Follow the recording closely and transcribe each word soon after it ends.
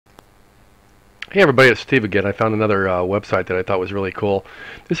Hey everybody, it's Steve again. I found another website that I thought was really cool.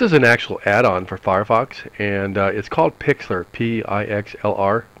 This is an actual add-on for Firefox, and it's called Pixlr,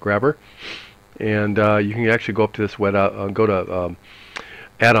 P-I-X-L-R, Grabber. And you can actually go up to this go to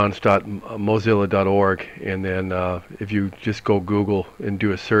addons.mozilla.org, and then if you just go Google and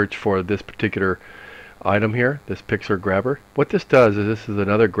do a search for this particular item here, this Pixlr Grabber. What this does is this is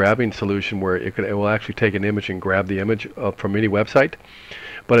another grabbing solution where it will actually take an image and grab the image from any website,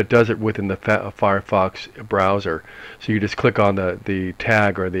 but it does it within the Firefox browser. So you just click on the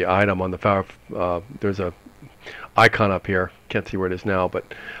tag or the item on the there's a icon up here. Can't see where it is now, but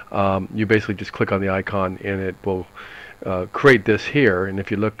you basically just click on the icon and it will create this here. And if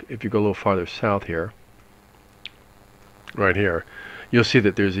you go a little farther south here, right here, you'll see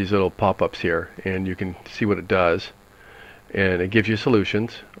that there's these little pop-ups here, and you can see what it does, and it gives you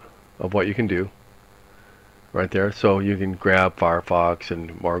solutions of what you can do right there. So you can grab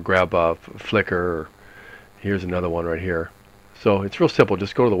Firefox or grab Flickr, or here's another one right here. So it's real simple.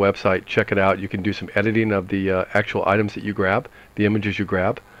 Just go to the website, check it out. You can do some editing of the actual items that you grab, the images you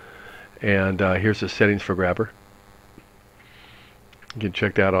grab, and here's the settings for Grabber. You can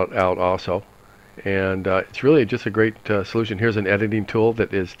check that out also. And it's really just a great solution. Here's an editing tool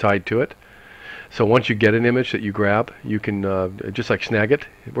that is tied to it. So once you get an image that you grab, you can, just like Snagit,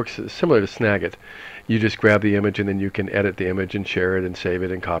 it works similar to Snagit. You just grab the image and then you can edit the image and share it and save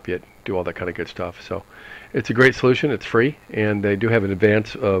it and copy it, do all that kind of good stuff. So it's a great solution. It's free, and they do have an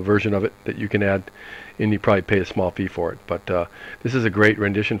advanced version of it that you can add, and you probably pay a small fee for it. But this is a great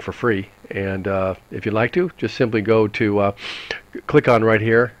rendition for free, and if you'd like to, just simply go to, click on right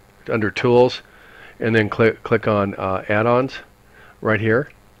here under Tools, and then click on add-ons right here,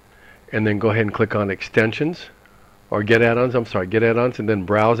 and then go ahead and click on extensions, or get add-ons, and then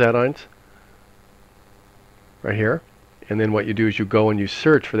browse add-ons right here. And then what you do is you go and you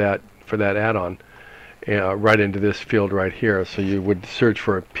search for that add-on right into this field right here. So you would search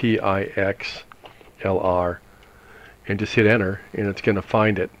for a PIXLR and just hit enter, and it's going to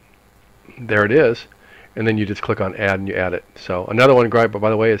find it. There it is. And then you just click on add and you add it. So another one, by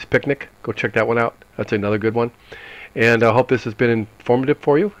the way, is Picnic. Go check that one out. That's another good one. And I hope this has been informative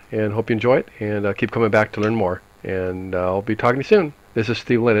for you, and hope you enjoy it, and keep coming back to learn more. And I'll be talking to you soon. This is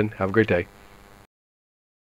Steve Lennon. Have a great day.